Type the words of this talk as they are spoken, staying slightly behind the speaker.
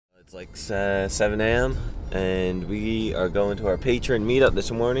It's like 7 a.m. and we are going to our patron meetup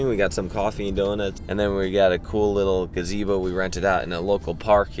this morning. We got some coffee and donuts, and then we got a cool little gazebo we rented out in a local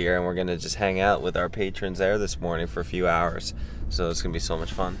park here, and we're gonna just hang out with our patrons there this morning for a few hours. So it's gonna be so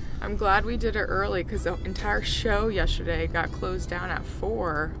much fun. I'm glad we did it early because the entire show yesterday got closed down at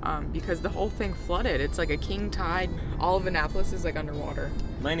 4 because the whole thing flooded. It's like a king tide. All of Annapolis is like underwater.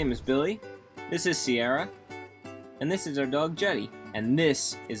 My name is Billy. This is Sierra. And this is our dog Jetty. And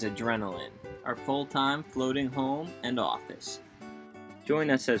this is Adrenaline, our full-time floating home and office. Join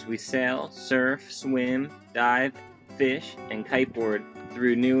us as we sail, surf, swim, dive, fish, and kiteboard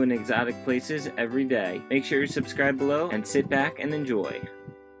through new and exotic places every day. Make sure you subscribe below and sit back and enjoy.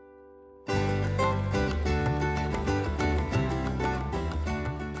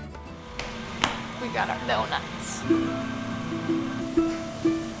 We got our donuts.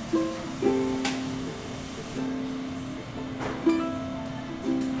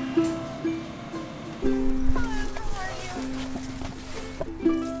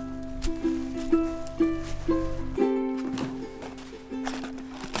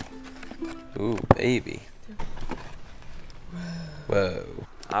 Ooh, baby. Whoa.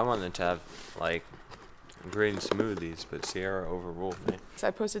 I wanted to have like green smoothies, but Sierra overruled me. So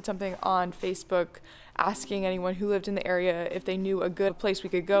I posted something on Facebook asking anyone who lived in the area if they knew a good place we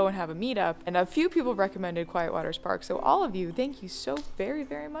could go and have a meetup, and a few people recommended Quiet Waters Park. So all of you, thank you so very,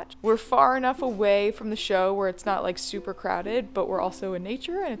 very much. We're far enough away from the show where it's not like super crowded, but we're also in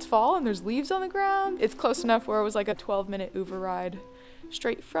nature and it's fall and there's leaves on the ground. It's close enough where it was like a 12-minute Uber ride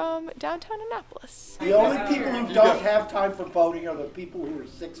straight from downtown Annapolis. The only people who don't have time for boating are the people who are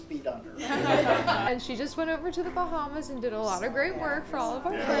 6 feet under. And she just went over to the Bahamas and did a lot of great work for all of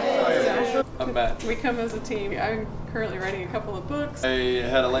our friends. I'm Matt. We come as a team. I'm currently writing a couple of books. I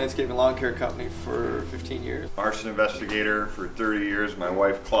had a landscape and lawn care company for 15 years. Arson investigator for 30 years. My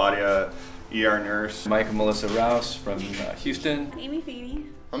wife Claudia, ER nurse. Mike and Melissa Rouse from Houston. Amy Feeney.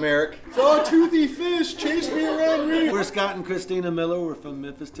 I'm Eric. Sawtoothy fish chase me around reef. We're Scott and Christina Miller. We're from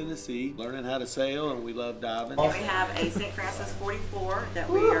Memphis, Tennessee. Learning how to sail, and we love diving. And we have a St. Francis 44 that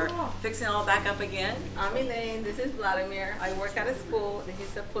we are fixing all back up again. I'm Elaine. This is Vladimir. I work at a school.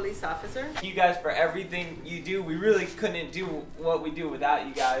 He's a police officer. You guys for everything you do. We really couldn't do what we do without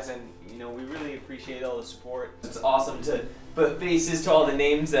you guys, and you know, we really appreciate all the support. It's awesome to put faces to all the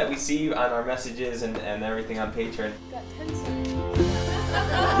names that we see on our messages and everything on Patreon. Got 10 cents.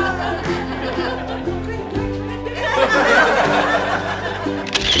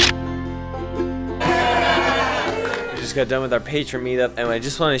 We just got done with our patron meetup, and I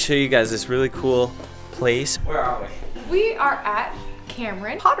just want to show you guys this really cool place. Where are we? We are at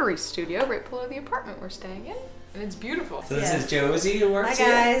Cameron Pottery Studio right below the apartment we're staying in, and it's beautiful. So this is Josie who works here?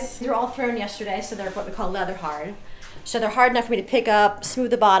 Hi guys. They were all thrown yesterday, so they're what we call leather hard. So they're hard enough for me to pick up,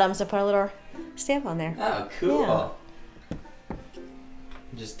 smooth the bottoms, and put a little stamp on there. Oh, cool. Yeah.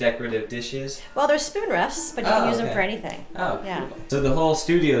 Just decorative dishes. Well, they're spoon rests, but you can use them for anything. Oh, yeah. cool. So the whole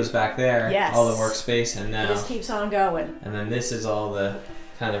studio's back there. Yes. All the workspace, and now. It just keeps on going. And then this is all the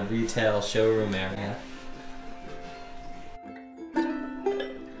kind of retail showroom area.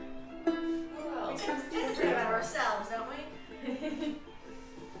 About ourselves, don't we?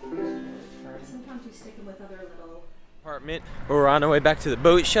 Sometimes we stick them with other little. Apartment. We're on our way back to the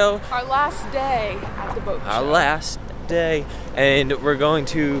boat show. Our last day at the boat show. Our last day, and we're going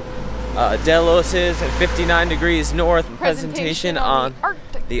to Delos's and 59 degrees north presentation on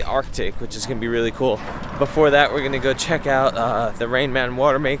the Arctic, which is going to be really cool. Before that, we're going to go check out the Rain Man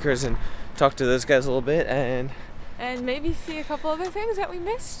water makers and talk to those guys a little bit, and maybe see a couple other things that we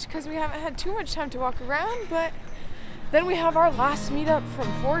missed because we haven't had too much time to walk around. But then we have our last meetup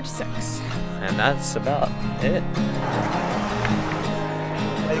from 4 to 6. And that's about it.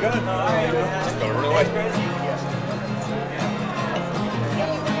 How you going? Just go run away.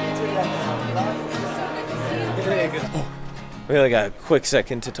 We only got a quick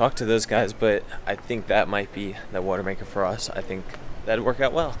second to talk to those guys, but I think that might be the water maker for us. I think that'd work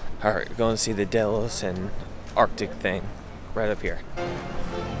out well. All right, we're going to see the Delos and Arctic thing right up here.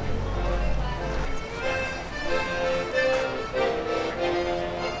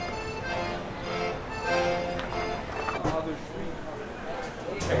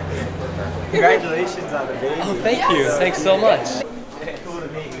 Congratulations on the baby. Oh, thank you. Thanks so much. Cool to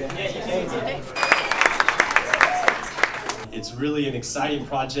meet you. It's really an exciting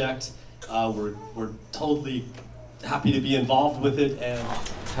project. We're totally happy to be involved with it. And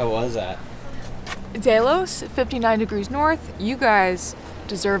How was that? Delos, 59 degrees north, you guys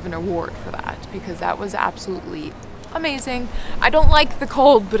deserve an award for that because that was absolutely amazing. I don't like the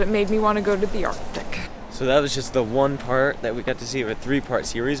cold, but it made me want to go to the Arctic. So that was just the one part that we got to see of a 3-part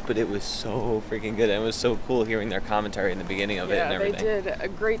series, but it was so freaking good. And it was so cool hearing their commentary in the beginning of it and everything. Yeah, they did a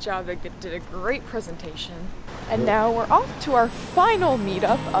great job. They did a great presentation. And now we're off to our final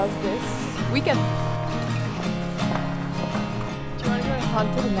meetup of this weekend. Do you want to go to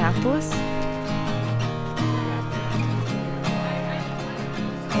haunted Annapolis?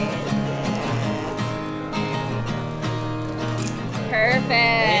 Perfect.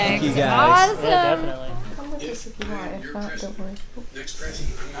 Thank you guys. Awesome. Yeah, definitely. Come with us if you want. If not, don't worry.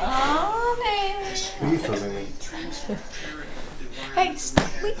 Oh, nice. Are you filming me? Hey, stop.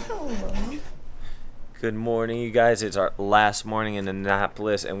 Good morning, you guys. It's our last morning in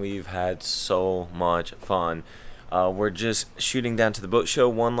Annapolis, and we've had so much fun. We're just shooting down to the boat show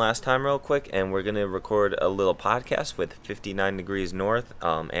one last time real quick, and we're going to record a little podcast with 59 Degrees North,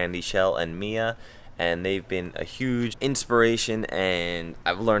 Andy, Shell, and Mia. And they've been a huge inspiration, and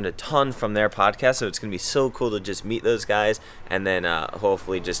I've learned a ton from their podcast, so it's going to be so cool to just meet those guys and then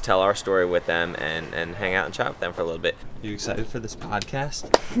hopefully just tell our story with them and hang out and chat with them for a little bit. You excited for this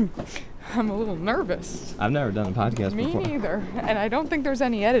podcast? I'm a little nervous. I've never done a podcast before. Me neither. And I don't think there's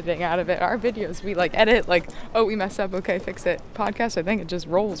any editing out of it. Our videos, we like edit, like, oh, we mess up, okay, fix it. Podcast, I think it just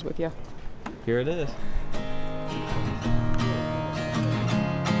rolls with you. Here it is.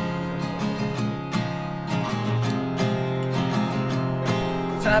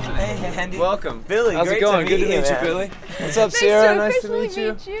 What's happening? Hey, Andy. Welcome. Billy, how's great it going? To meet Good to meet you, man. Billy. What's up, Sierra? Nice to meet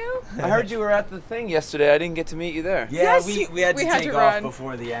you. I heard you were at the thing yesterday. I didn't get to meet you there. Yeah, Yes, we had to take off run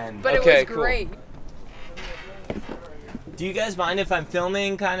before the end. But okay, it was great. Cool. Do you guys mind if I'm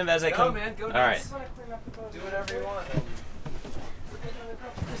filming kind of as I come? No, man. Go nuts. All right. Do whatever you want.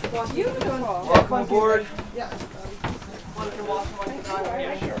 Beautiful. Welcome aboard.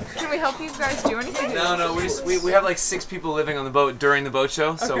 Can we help you guys do anything? No, we have like 6 people living on the boat during the boat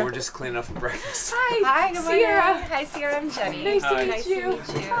show, so we're just cleaning up for breakfast. Hi, good Sierra. morning. Hi, Sierra. I'm Jenny. Nice to meet Nice you. to meet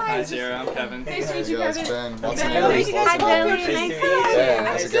you. Hi, Sierra. I'm Kevin. Nice to meet you, Kevin. Hi, Billy. Nice to meet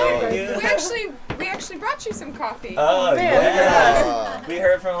you. How's it going? We actually brought you some coffee. Oh, yeah. We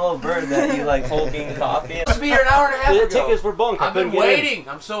heard from a little bird that you like whole bean coffee. Must be here an hour and a half ago. The tickets were bunk. I've been waiting.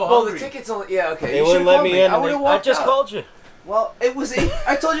 I'm so hungry. Well, the tickets only. Yeah, okay. They wouldn't let me in. I just called. called you. Well, it was 8.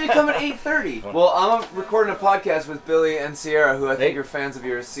 I told you to come at 8:30. Well, I'm recording a podcast with Billy and Sierra, who I think are fans of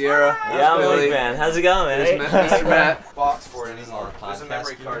yours. Sierra, Yeah, I'm a Billy. big fan. How's it going, man? There's Mr. Matt. Box for it anymore. There's a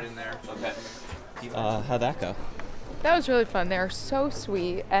memory card in there. Okay. How'd that go? That was really fun. They are so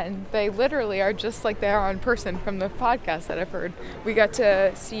sweet, and they literally are just like they are in person from the podcast that I've heard. We got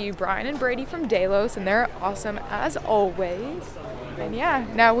to see Brian and Brady from Delos, and they're awesome as always. And yeah,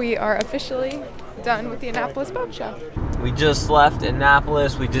 now we are officially done with the Annapolis Boat Show. We just left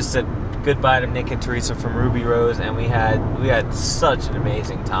Annapolis. We just said goodbye to Nick and Teresa from Ruby Rose, and we had such an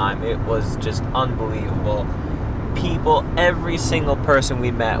amazing time. It was just unbelievable. People, every single person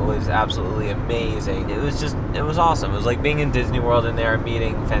we met was absolutely amazing. It was awesome. It was like being in Disney World in there,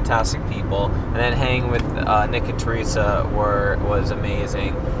 meeting fantastic people, and then hanging with Nick and Teresa was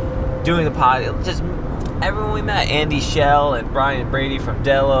amazing. Doing the pod, just everyone we met, Andy, Shell, and Brian and Brady from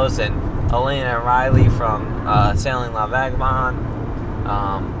Delos, and Elena and Riley from Sailing La Vagabond,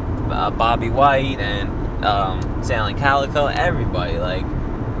 Bobby White, and Sailing Calico, everybody, like,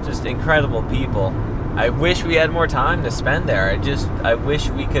 just incredible people. I wish we had more time to spend there. I wish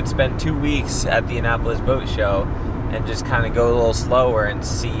we could spend 2 weeks at the Annapolis Boat Show and just kind of go a little slower and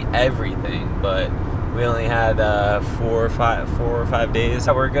see everything, but we only had 4 or 5 days.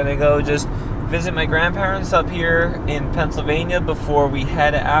 So we're gonna go just visit my grandparents up here in Pennsylvania before we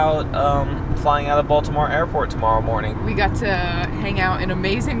head out, flying out of Baltimore Airport tomorrow morning. We got to hang out in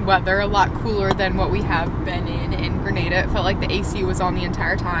amazing weather, a lot cooler than what we have been in Grenada. It felt like the AC was on the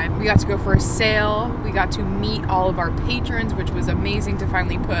entire time. We got to go for a sail. We got to meet all of our patrons, which was amazing to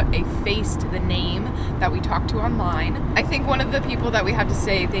finally put a face to the name that we talked to online. I think one of the people that we have to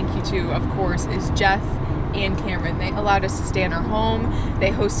say thank you to, of course, is Jeff and Cameron. They allowed us to stay in our home. They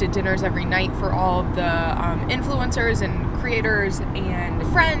hosted dinners every night for all of the influencers and creators and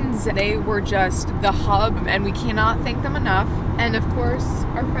friends. They were just the hub, and we cannot thank them enough. And of course,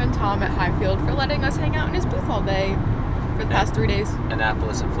 our friend Tom at Highfield for letting us hang out in his booth all day for the past 3 days.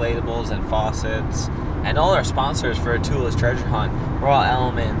 Annapolis Inflatables and Faucets, and all our sponsors for Atula's Treasure Hunt, Raw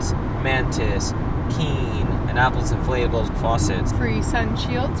Elements, Mantis, Keen, Annapolis Inflatables, Faucets, Free sun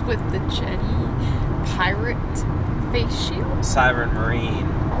shields with the Jetty, Pirate face shield, Cyber Marine,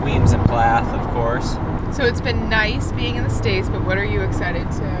 Weems and Plath, of course. So it's been nice being in the States, but what are you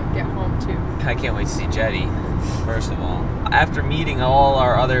excited to get home to? I can't wait to see Jetty, first of all. After meeting all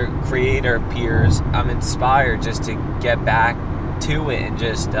our other creator peers, I'm inspired just to get back to it and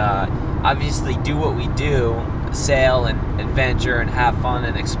just obviously do what we do, sail and adventure and have fun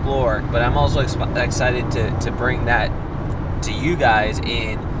and explore, but I'm also excited to bring that to you guys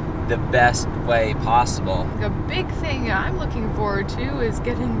in the best way possible. The big thing I'm looking forward to is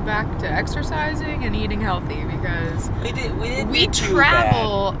getting back to exercising and eating healthy, because we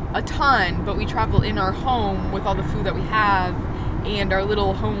travel a ton, but we travel in our home with all the food that we have and our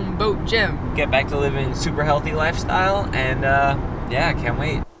little home boat gym. Get back to living super healthy lifestyle, and yeah, can't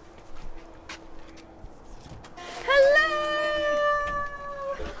wait.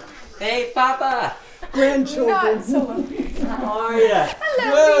 Hey, Papa! Grandchildren. How are you?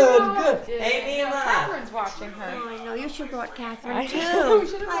 Hello, Good, good. Hey, Mima! Catherine's watching her. Oh, I know. You should have brought Catherine, I too. know. We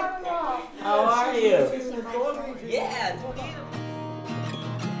should have brought her along. How are you? Yeah, it's beautiful.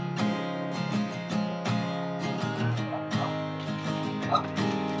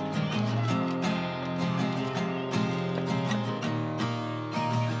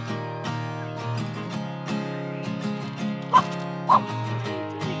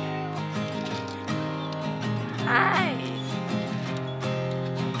 Hi.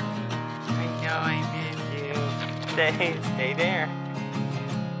 I know I miss you. Stay there.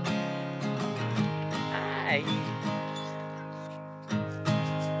 Hi.